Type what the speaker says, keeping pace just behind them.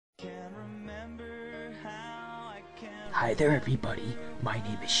Hi there everybody, my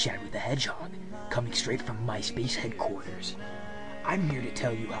name is Shadow the Hedgehog, coming straight from MySpace headquarters. I'm here to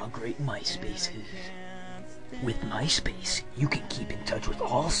tell you how great MySpace is. With MySpace, you can keep in touch with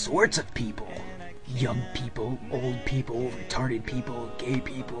all sorts of people. Young people, old people, retarded people, gay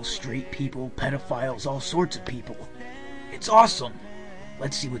people, straight people, pedophiles, all sorts of people. It's awesome!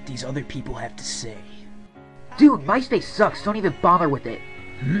 Let's see what these other people have to say. Dude, MySpace sucks, don't even bother with it.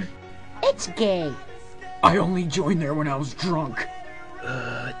 It's gay. I only joined there when I was drunk.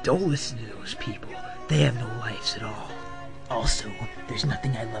 Don't listen to those people. They have no lives at all. Also, there's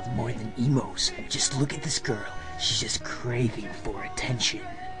nothing I love more than emos. Just look at this girl. She's just craving for attention.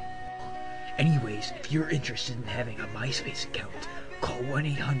 Anyways, if you're interested in having a MySpace account, call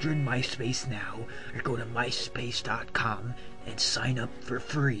 1-800-MySpace now or go to MySpace.com and sign up for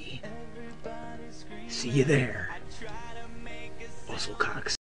free. See you there. Also, cocks.